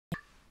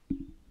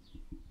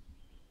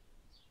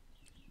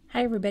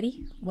Hi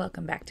everybody,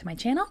 welcome back to my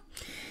channel.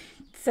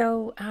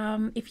 So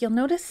if you'll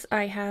notice,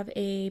 I have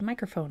a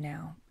microphone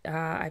now.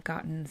 I've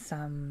gotten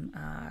some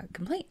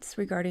complaints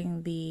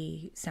regarding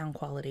the sound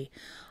quality.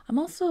 I'm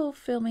also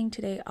filming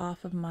today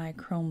off of my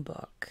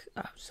Chromebook,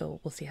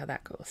 so we'll see how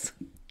that goes.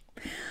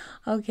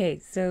 Okay,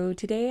 so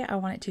today I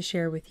wanted to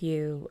share with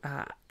you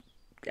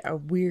a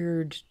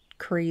weird,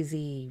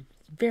 crazy,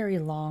 very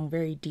long,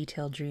 very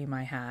detailed dream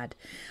I had.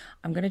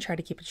 I'm going to try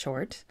to keep it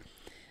short.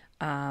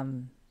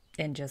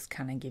 And just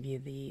kind of give you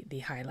the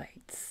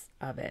highlights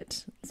of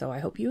it. So I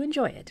hope you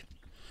enjoy it.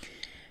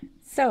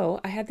 So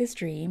I had this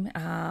dream.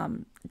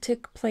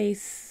 Took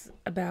place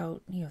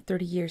about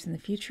 30 years in the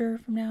future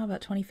from now,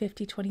 about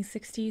 2050,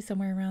 2060,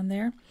 somewhere around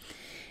there.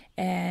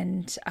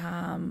 And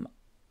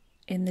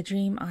in the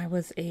dream, I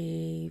was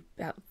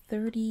about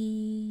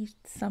 30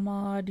 some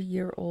odd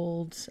year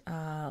old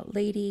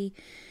lady,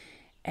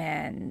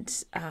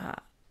 and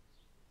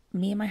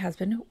me and my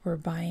husband were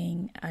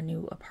buying a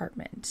new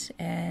apartment,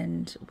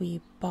 and we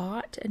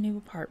bought a new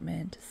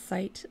apartment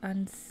sight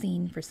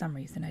unseen for some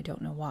reason. I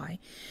don't know why.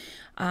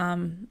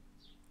 And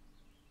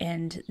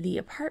the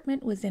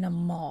apartment was in a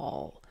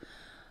mall.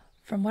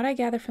 From what I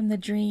gather from the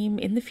dream,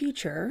 in the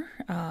future,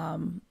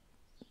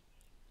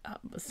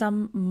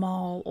 some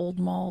old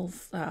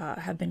malls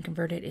have been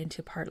converted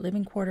into part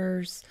living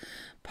quarters,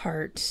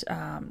 part,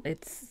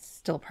 it's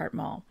still part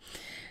mall.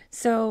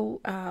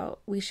 So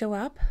we show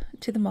up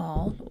to the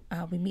mall,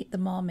 we meet the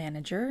mall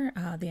manager.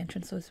 The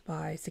entrance was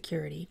by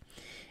security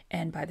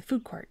and by the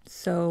food court.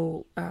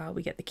 So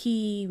we get the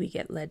key, we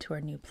get led to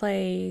our new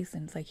place,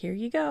 and it's like, here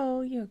you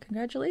go,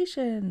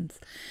 congratulations.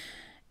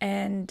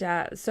 And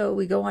so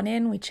we go on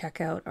in, we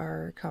check out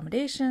our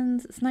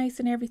accommodations. It's nice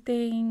and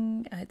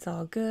everything. It's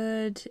all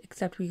good,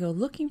 except we go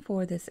looking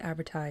for this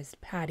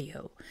advertised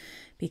patio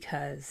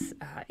because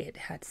it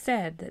had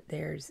said that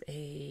there's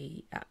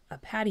a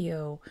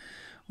patio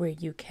where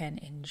you can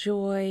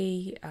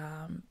enjoy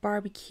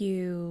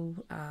barbecue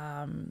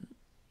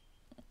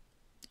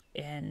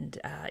and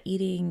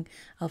eating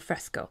al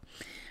fresco.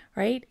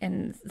 Right?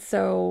 And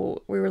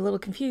so we were a little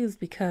confused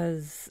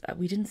because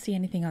we didn't see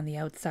anything on the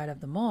outside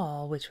of the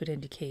mall, which would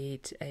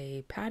indicate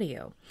a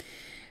patio.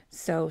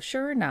 So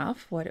sure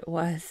enough, what it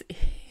was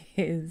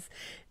is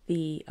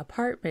the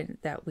apartment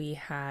that we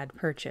had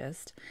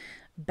purchased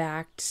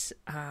backed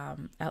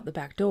out the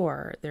back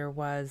door. There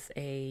was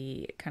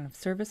a kind of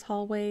service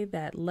hallway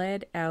that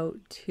led out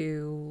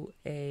to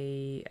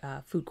a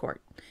food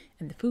court.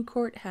 And the food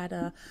court had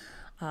a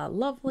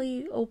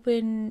lovely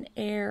open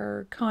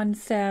air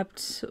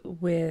concept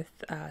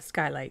with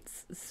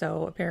skylights.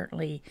 So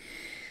apparently,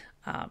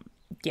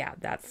 yeah,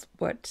 that's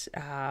what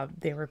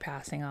they were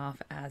passing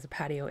off as a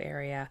patio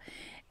area.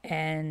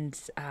 And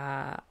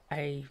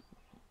I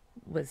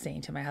was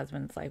saying to my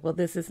husband, it's like, well,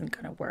 this isn't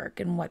going to work.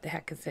 And what the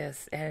heck is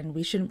this? And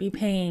we shouldn't be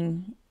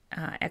paying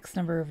X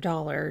number of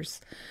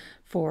dollars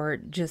for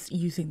just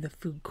using the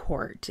food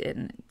court.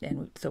 And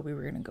so we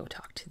were going to go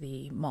talk to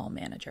the mall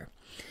manager.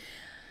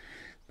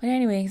 But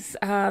anyways,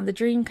 the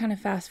dream kind of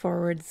fast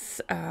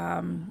forwards.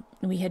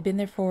 We had been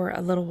there for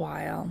a little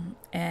while,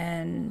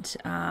 and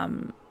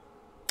kind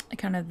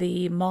of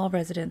the mall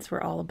residents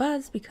were all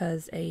abuzz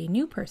because a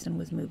new person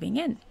was moving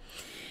in,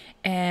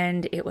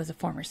 and it was a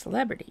former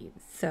celebrity.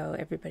 So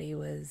everybody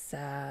was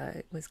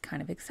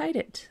kind of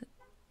excited,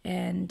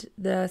 and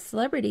the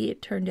celebrity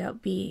it turned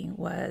out being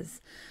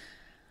was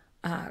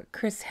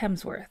Chris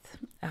Hemsworth.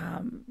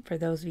 For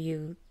those of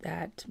you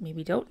that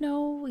maybe don't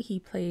know, he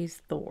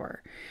plays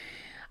Thor.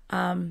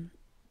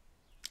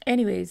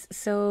 Anyways,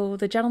 so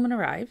the gentleman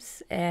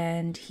arrives,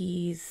 and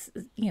he's,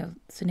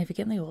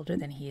 significantly older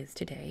than he is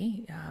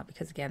today,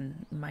 because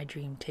again, my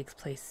dream takes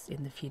place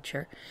in the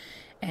future,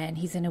 and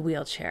he's in a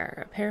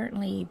wheelchair.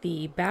 Apparently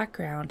the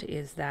background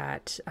is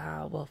that,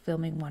 while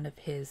filming one of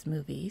his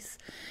movies,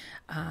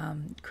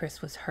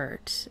 Chris was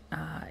hurt,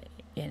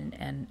 in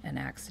an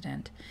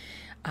accident.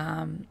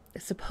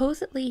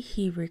 Supposedly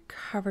he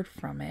recovered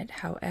from it.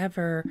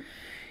 However,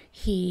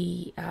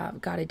 he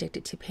got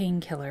addicted to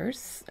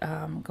painkillers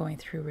going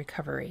through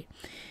recovery.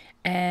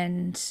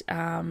 And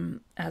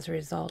as a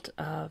result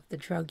of the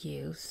drug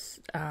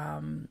use,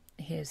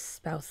 his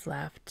spouse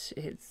left,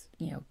 his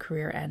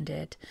career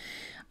ended.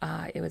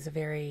 It was a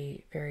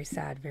very, very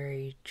sad,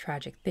 very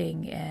tragic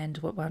thing. And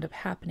what wound up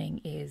happening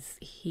is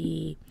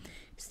he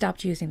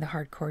stopped using the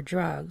hardcore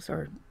drugs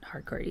or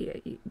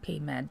hardcore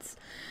pain meds.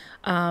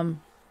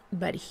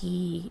 But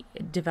he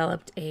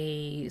developed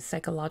a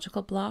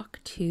psychological block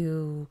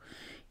to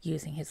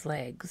using his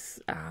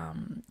legs.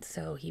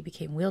 So he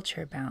became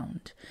wheelchair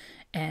bound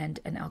and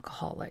an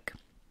alcoholic.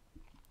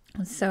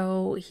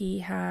 So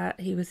he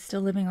was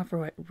still living off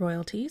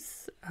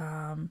royalties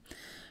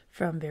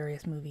from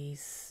various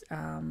movies,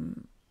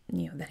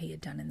 that he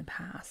had done in the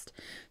past.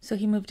 So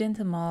he moved into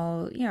the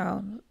mall.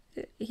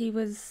 He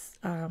was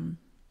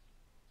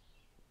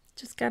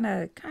just kind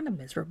of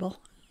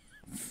miserable.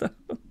 So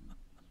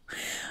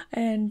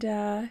And,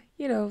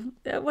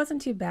 it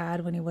wasn't too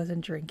bad when he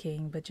wasn't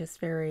drinking, but just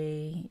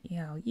very,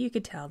 you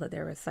could tell that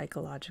there was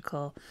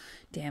psychological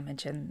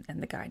damage and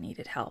the guy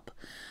needed help.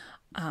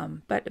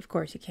 But of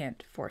course, you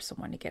can't force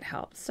someone to get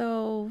help.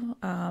 So,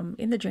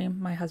 in the dream,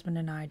 my husband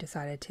and I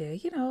decided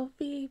to,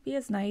 be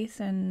as nice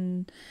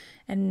and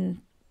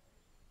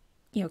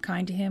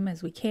kind to him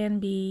as we can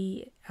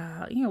be,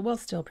 while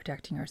still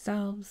protecting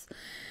ourselves.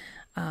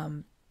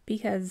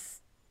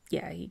 Because,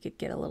 yeah, he could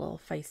get a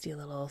little feisty, a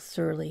little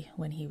surly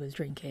when he was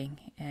drinking.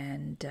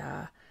 And,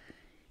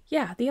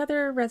 yeah, the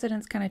other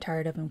residents kind of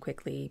tired of him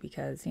quickly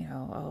because, he's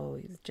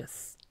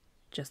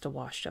just a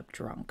washed up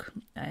drunk.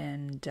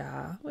 And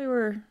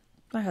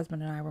my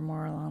husband and I were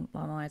more along the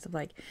lines of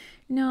like,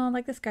 no,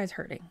 like this guy's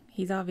hurting.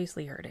 He's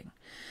obviously hurting.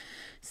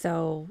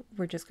 So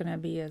we're just going to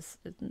be as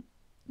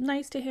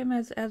nice to him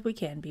as we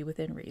can be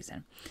within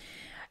reason.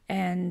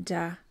 And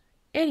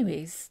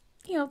anyways,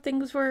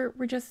 things were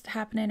just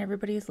happening.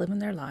 Everybody's living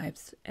their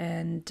lives.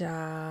 And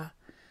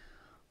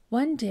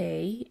one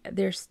day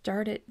there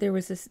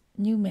was this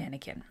new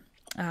mannequin.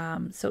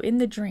 So in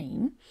the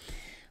dream,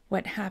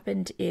 what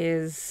happened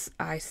is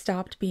I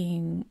stopped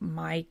being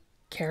my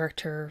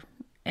character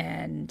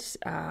and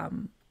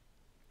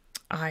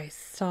I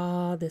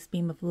saw this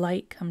beam of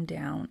light come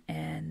down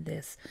and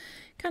this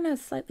kind of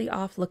slightly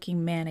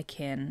off-looking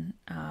mannequin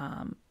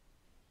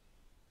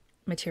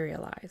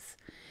materialize.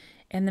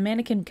 And the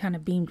mannequin kind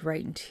of beamed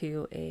right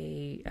into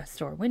a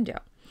store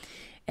window.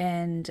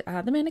 And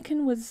the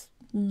mannequin was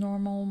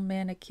normal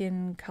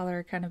mannequin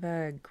color, kind of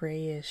a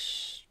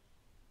grayish,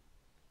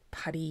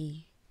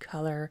 putty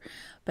color,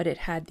 but it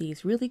had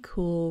these really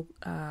cool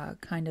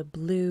kind of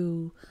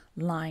blue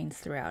lines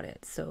throughout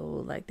it.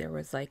 So like there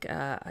was like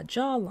a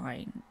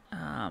jawline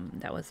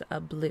that was a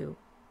blue,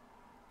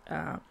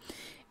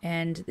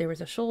 and there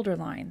was a shoulder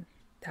line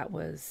that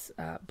was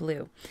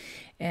blue,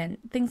 and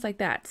things like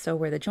that. So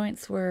where the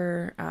joints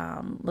were,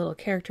 little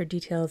character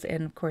details,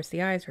 and of course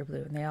the eyes were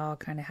blue, and they all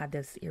kind of had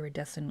this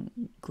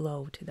iridescent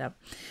glow to them.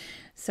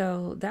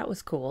 So that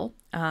was cool.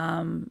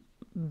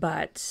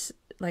 But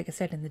like I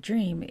said, in the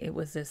dream, it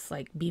was this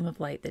like beam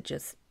of light that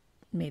just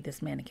made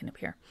this mannequin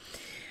appear.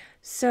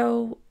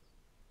 So,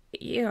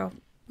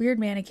 weird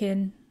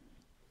mannequin,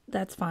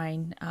 that's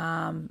fine.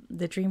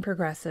 The dream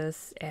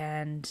progresses,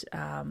 and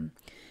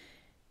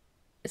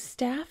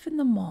staff in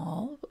the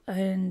mall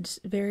and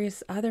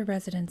various other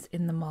residents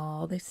in the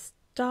mall, they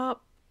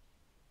stop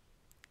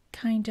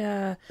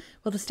the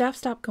staff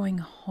stopped going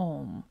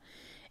home,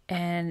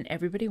 and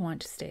everybody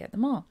wanted to stay at the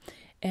mall.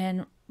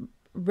 And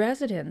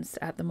residents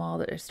at the mall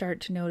that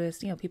start to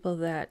notice, people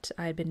that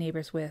I'd been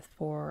neighbors with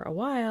for a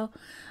while,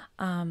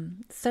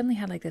 suddenly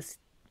had like this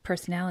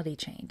personality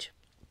change.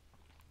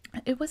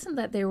 It wasn't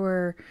that they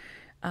were,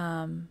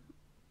 suddenly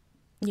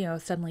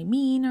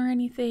mean or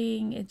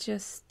anything. It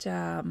just,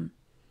 they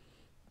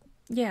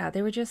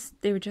were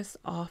just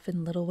off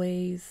in little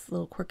ways,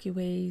 little quirky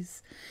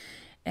ways.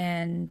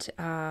 And,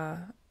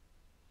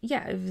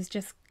 it was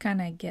just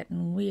kind of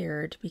getting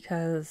weird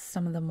because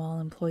some of the mall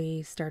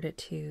employees started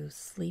to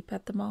sleep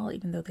at the mall,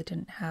 even though they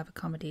didn't have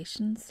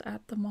accommodations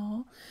at the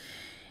mall.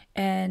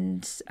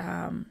 And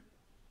so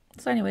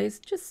anyways,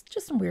 just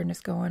some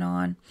weirdness going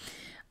on.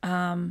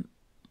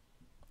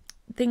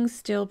 Things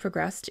still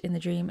progressed in the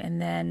dream. And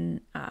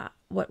then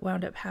what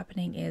wound up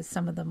happening is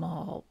some of the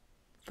mall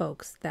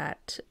folks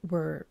that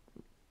were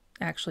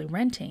actually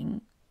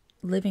renting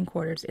living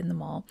quarters in the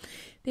mall,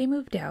 they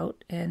moved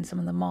out, and some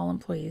of the mall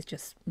employees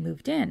just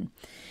moved in.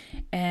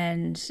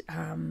 And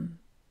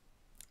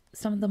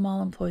some of the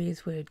mall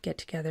employees would get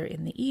together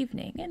in the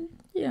evening, and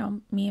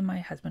me and my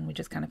husband, we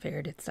just kind of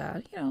figured it's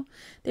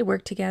they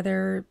work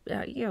together,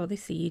 they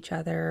see each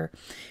other,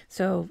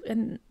 so,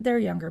 and they're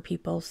younger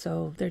people,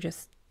 so they're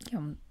just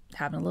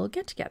having a little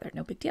get together,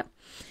 no big deal.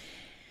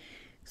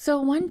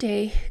 So one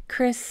day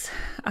Chris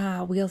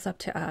wheels up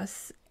to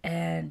us,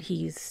 and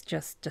he's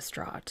just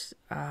distraught,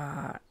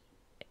 and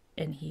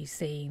he's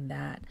saying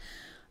that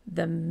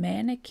the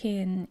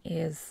mannequin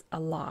is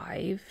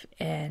alive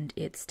and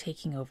it's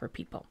taking over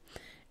people.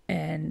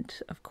 And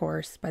of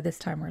course, by this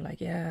time we're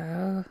like,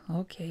 yeah,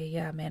 okay,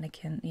 yeah,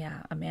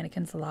 a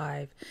mannequin's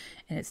alive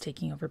and it's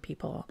taking over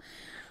people.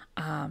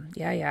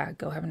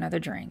 Go have another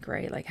drink,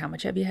 right? Like, how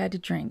much have you had to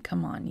drink?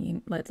 Come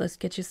on, let's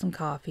get you some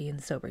coffee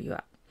and sober you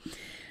up.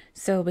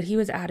 So, but he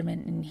was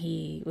adamant, and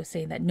he was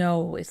saying that,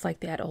 no, it's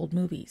like that old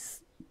movies,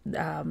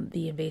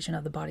 the invasion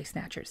of the body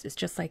snatchers. It's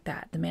just like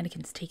that. The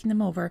mannequin's taking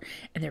them over,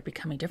 and they're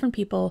becoming different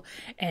people.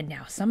 And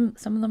now some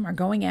of them are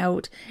going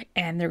out,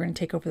 and they're going to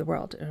take over the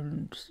world.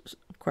 And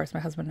of course,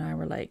 my husband and I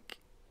were like,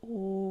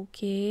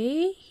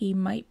 okay, he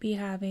might be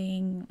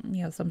having,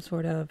 some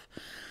sort of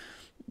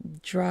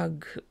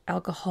drug,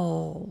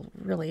 alcohol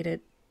related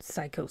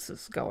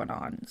psychosis going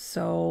on.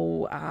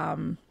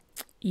 So,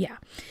 yeah.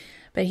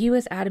 But he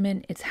was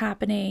adamant it's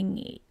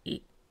happening,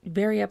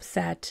 very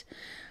upset.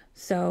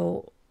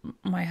 So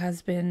my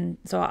husband,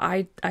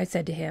 I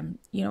said to him,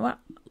 you know what?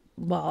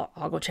 Well,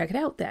 I'll go check it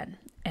out then.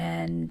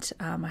 And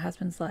my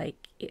husband's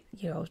like,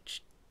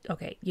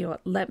 okay, you know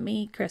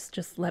what, Chris,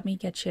 just let me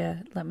get you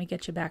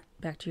back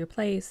to your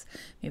place.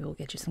 Maybe we'll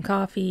get you some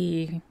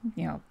coffee.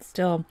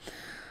 Still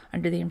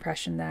under the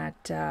impression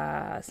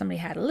that somebody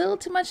had a little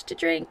too much to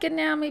drink, and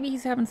now maybe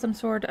he's having some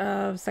sort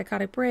of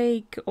psychotic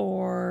break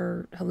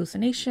or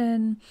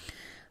hallucination,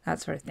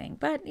 that sort of thing.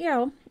 But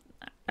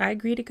I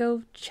agree to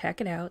go check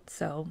it out,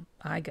 so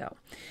I go.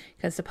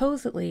 Because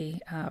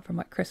supposedly, from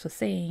what Chris was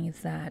saying,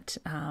 is that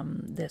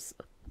this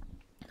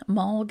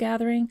mall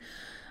gathering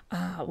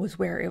was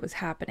where it was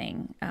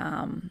happening.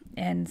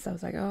 And so I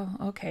was like, oh,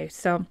 okay.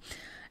 So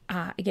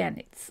again,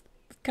 it's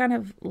kind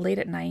of late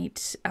at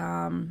night.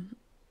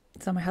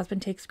 So my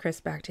husband takes Chris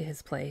back to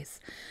his place.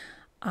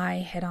 I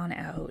head on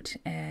out,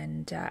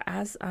 and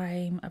as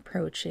I'm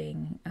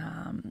approaching,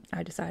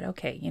 I decide,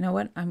 okay, you know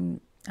what? I'm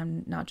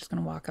not just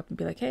going to walk up and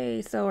be like,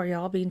 hey, so are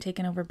y'all being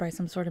taken over by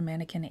some sort of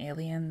mannequin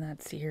alien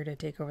that's here to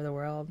take over the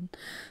world?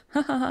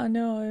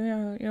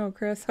 No,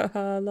 Chris,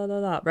 la la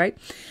la, right?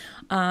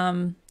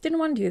 Didn't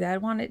want to do that. I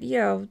wanted,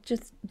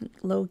 just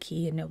low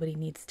key, and nobody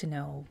needs to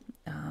know,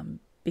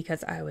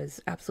 because I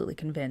was absolutely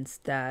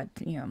convinced that,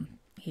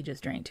 he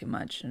just drank too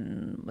much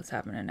and was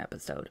having an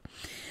episode.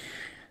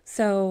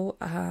 So,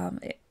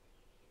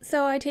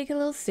 so I take it a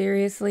little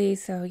seriously.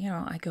 So,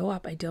 I go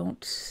up.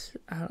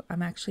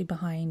 I'm actually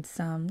behind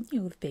some,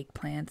 fake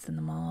plants in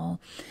the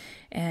mall,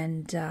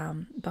 and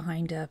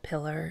behind a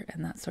pillar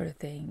and that sort of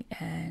thing.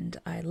 And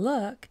I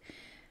look,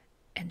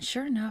 and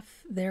sure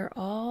enough, they're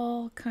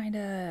all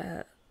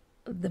the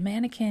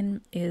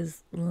mannequin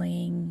is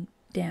laying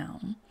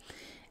down,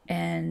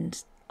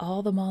 and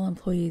all the mall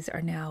employees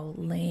are now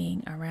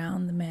laying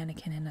around the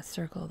mannequin in a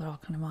circle. They're all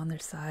kind of on their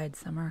side.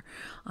 Some are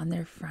on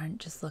their front,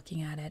 just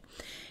looking at it.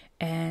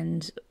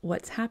 And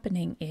what's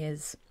happening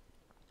is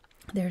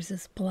there's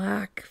this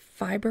black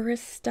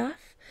fibrous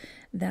stuff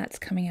that's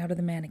coming out of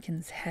the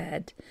mannequin's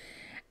head,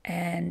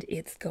 and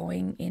it's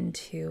going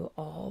into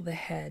all the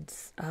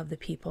heads of the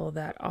people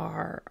that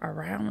are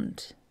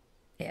around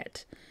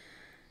it.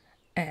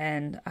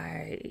 And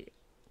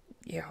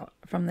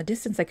from the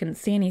distance, I couldn't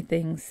see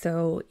anything.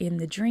 So in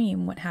the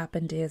dream, what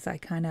happened is I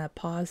kind of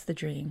paused the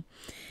dream,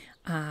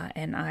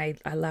 and I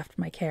left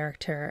my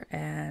character,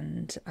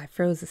 and I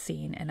froze the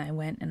scene, and I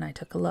went and I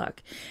took a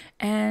look.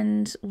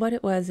 And what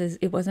it was is,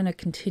 it wasn't a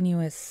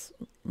continuous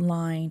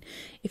line.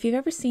 If you've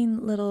ever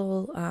seen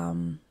little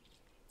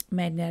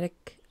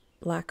magnetic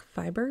black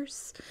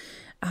fibers,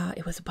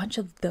 it was a bunch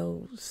of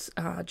those,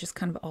 just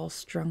kind of all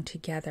strung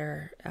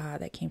together,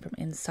 that came from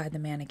inside the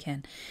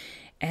mannequin.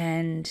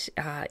 And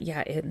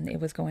it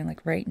was going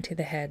like right into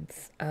the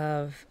heads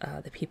of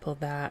the people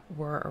that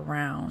were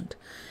around.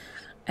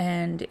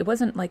 And it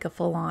wasn't like a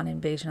full-on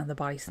invasion of the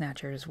body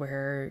snatchers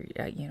where,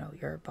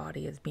 your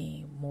body is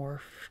being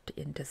morphed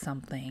into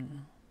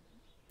something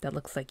that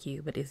looks like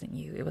you but isn't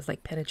you. It was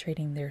like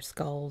penetrating their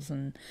skulls,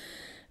 and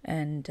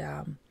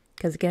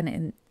because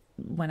again,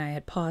 when I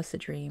had paused the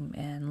dream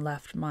and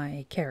left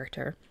my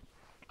character,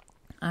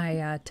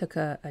 I took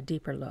a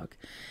deeper look,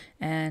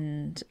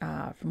 and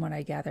from what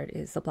I gathered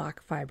is the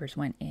black fibers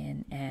went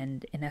in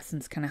and in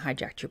essence kind of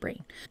hijacked your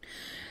brain.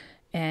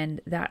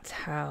 And that's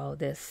how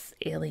this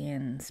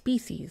alien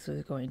species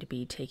was going to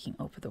be taking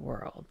over the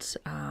world,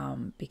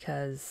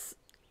 because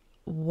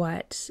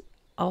what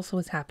also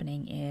was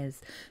happening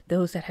is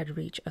those that had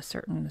reached a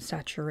certain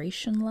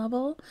saturation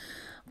level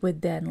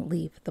would then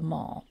leave the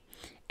mall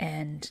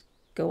and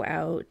go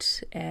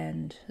out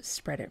and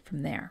spread it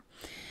from there.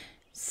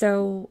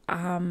 So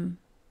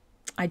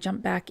I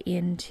jumped back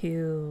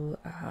into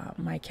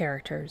my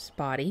character's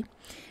body,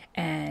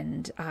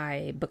 and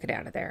I book it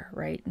out of there,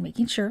 right?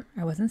 Making sure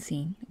I wasn't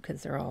seen,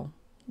 because they're all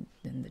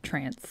in the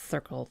trance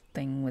circle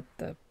thing with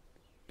the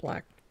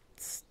black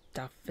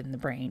stuff in the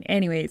brain.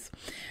 Anyways,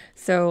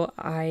 so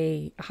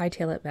I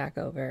hightail it back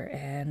over,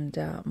 and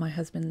my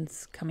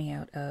husband's coming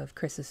out of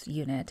Chris's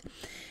unit,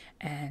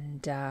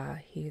 and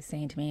he was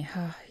saying to me,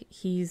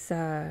 he's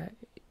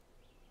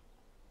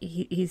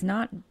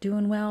not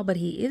doing well, but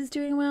he is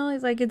doing well.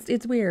 He's like,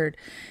 it's weird.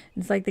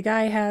 It's like the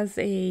guy has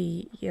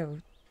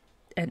an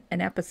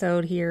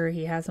episode here.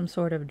 He has some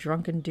sort of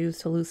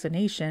drunk-induced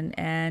hallucination,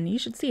 and you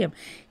should see him.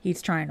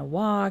 He's trying to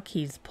walk.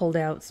 He's pulled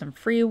out some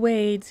free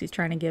weights. He's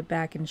trying to get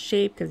back in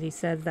shape because he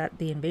says that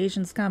the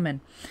invasion's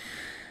coming.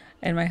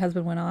 And my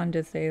husband went on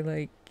to say,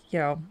 like,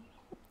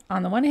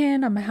 on the one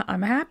hand,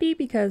 I'm happy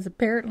because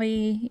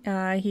apparently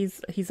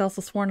he's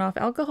also sworn off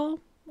alcohol.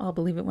 I'll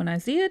believe it when I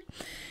see it.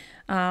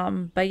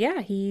 But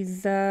yeah,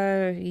 he's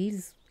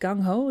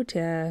gung-ho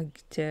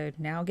to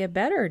now get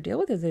better, deal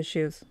with his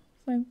issues.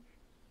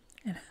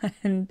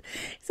 And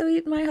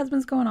so my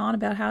husband's going on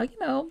about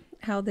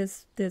how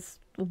this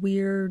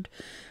weird,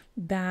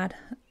 bad,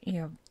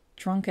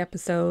 drunk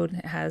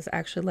episode has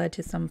actually led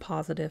to some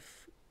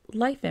positive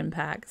life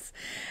impacts.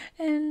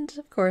 And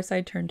of course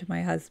I turn to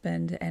my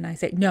husband and I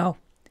say, no,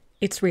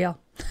 it's real.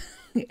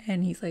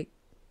 And he's like,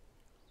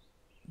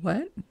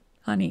 what?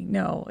 Honey,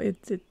 no,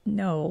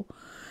 no.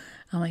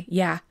 I'm like,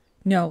 yeah,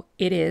 no,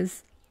 it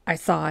is. I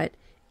saw it.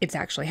 It's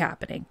actually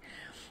happening.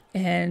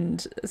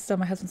 And so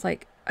my husband's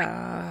like,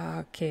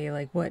 okay,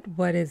 like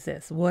what is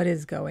this? What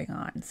is going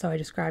on? So I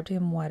described to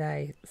him what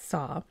I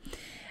saw.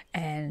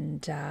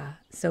 And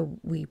so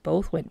we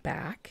both went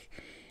back,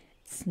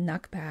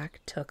 snuck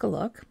back, took a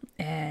look,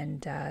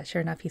 and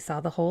sure enough, he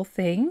saw the whole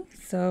thing.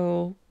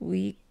 So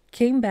we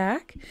came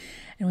back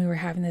and we were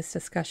having this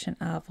discussion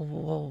of,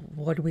 well,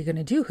 what are we going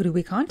to do? Who do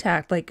we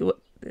contact? Like,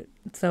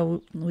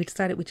 so we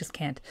decided we just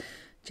can't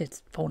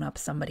just phone up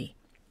somebody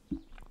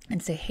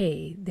and say,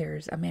 hey,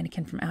 there's a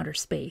mannequin from outer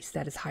space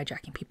that is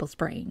hijacking people's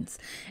brains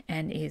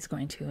and is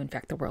going to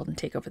infect the world and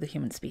take over the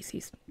human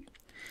species.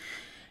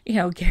 You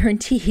know,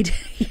 guaranteed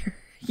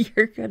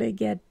you're going to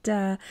get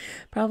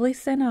probably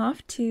sent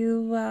off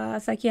to a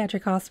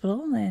psychiatric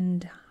hospital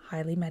and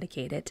highly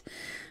medicated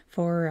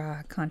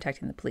for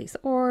contacting the police,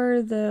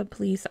 or the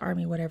police,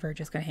 army, whatever,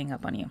 just going to hang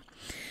up on you.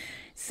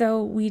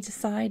 So we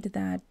decide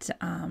that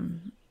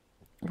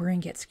we're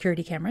going to get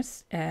security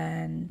cameras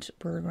and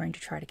we're going to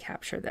try to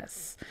capture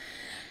this.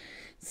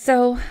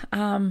 So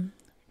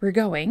we're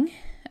going.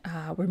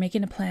 We're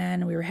making a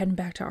plan. We were heading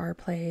back to our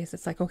place.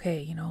 It's like,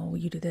 okay, you know,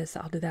 you do this,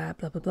 I'll do that,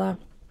 blah, blah, blah.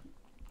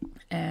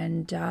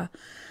 And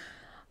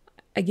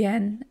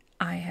again,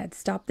 I had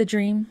stopped the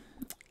dream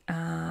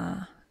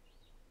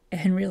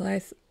and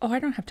realized, oh, I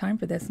don't have time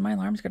for this. My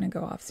alarm's going to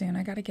go off soon.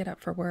 I got to get up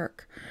for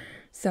work.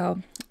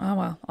 So, oh,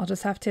 well, I'll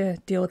just have to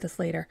deal with this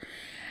later.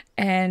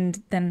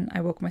 And then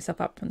I woke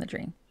myself up from the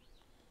dream.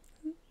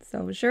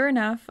 So sure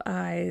enough,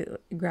 I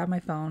grabbed my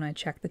phone, I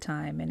checked the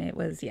time, and it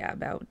was,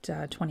 about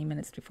 20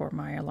 minutes before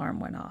my alarm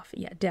went off.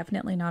 Yeah,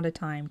 definitely not a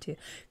time to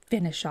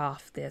finish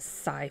off this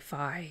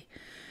sci-fi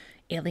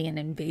alien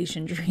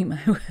invasion dream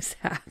I was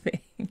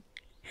having.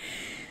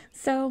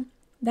 So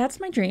that's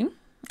my dream.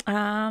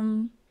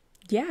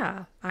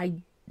 Yeah,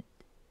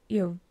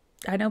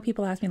 I know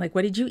people ask me, like,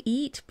 what did you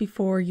eat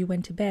before you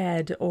went to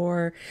bed?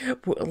 Or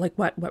like,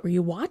 what were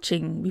you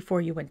watching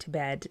before you went to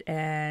bed?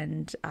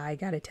 And I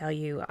got to tell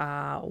you,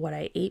 what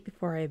I ate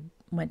before I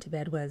went to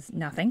bed was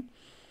nothing.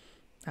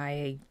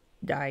 I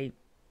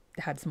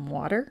had some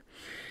water.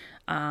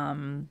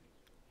 Yeah,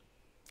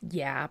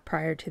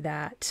 prior to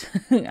that,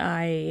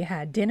 I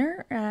had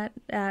dinner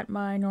at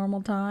my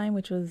normal time,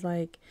 which was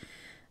like,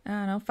 I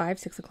don't know, 5,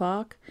 6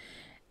 o'clock.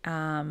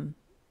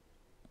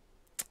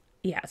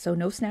 Yeah, so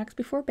no snacks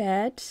before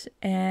bed.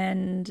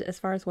 And as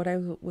far as what I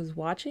was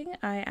watching,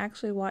 I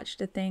actually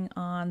watched a thing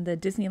on the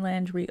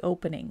Disneyland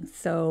reopening.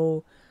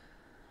 So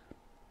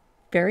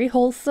very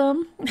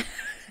wholesome.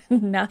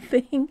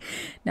 Nothing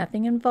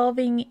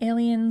involving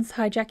aliens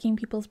hijacking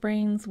people's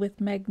brains with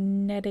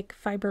magnetic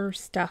fiber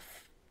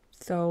stuff.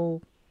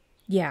 So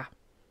yeah,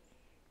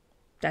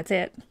 that's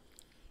it.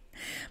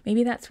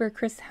 Maybe that's where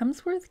Chris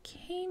Hemsworth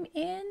came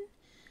in.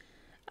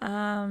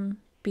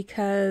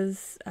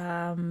 Because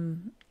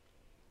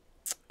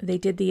they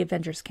did the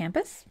Avengers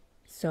campus.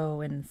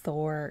 So, and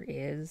Thor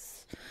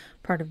is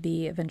part of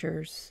the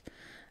Avengers.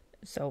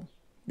 So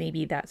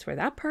maybe that's where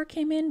that part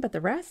came in, but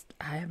the rest,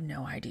 I have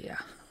no idea.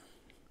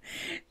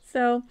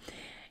 So,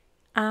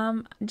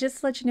 just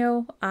to let you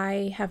know,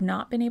 I have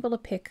not been able to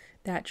pick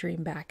that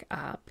dream back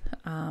up.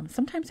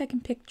 Sometimes I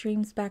can pick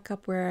dreams back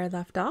up where I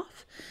left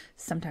off.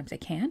 Sometimes I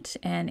can't.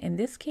 And in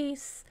this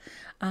case,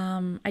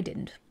 I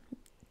didn't.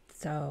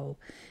 So,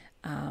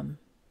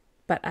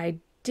 but I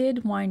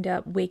did wind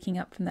up waking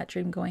up from that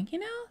dream going, you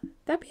know,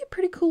 that'd be a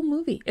pretty cool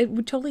movie. It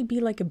would totally be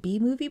like a B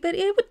movie, but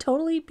it would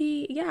totally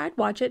be, yeah, I'd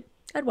watch it.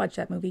 I'd watch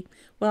that movie.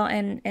 Well,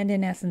 and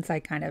in essence,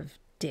 I kind of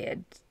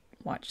did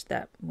watch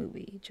that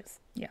movie just,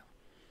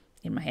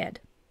 in my head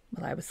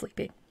while I was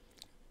sleeping.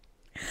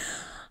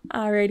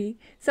 Alrighty.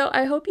 So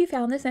I hope you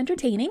found this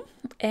entertaining,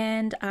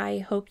 and I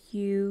hope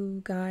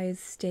you guys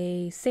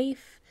stay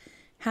safe,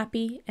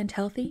 happy, and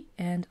healthy,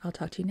 and I'll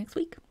talk to you next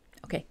week.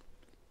 Okay.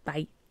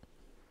 Bye.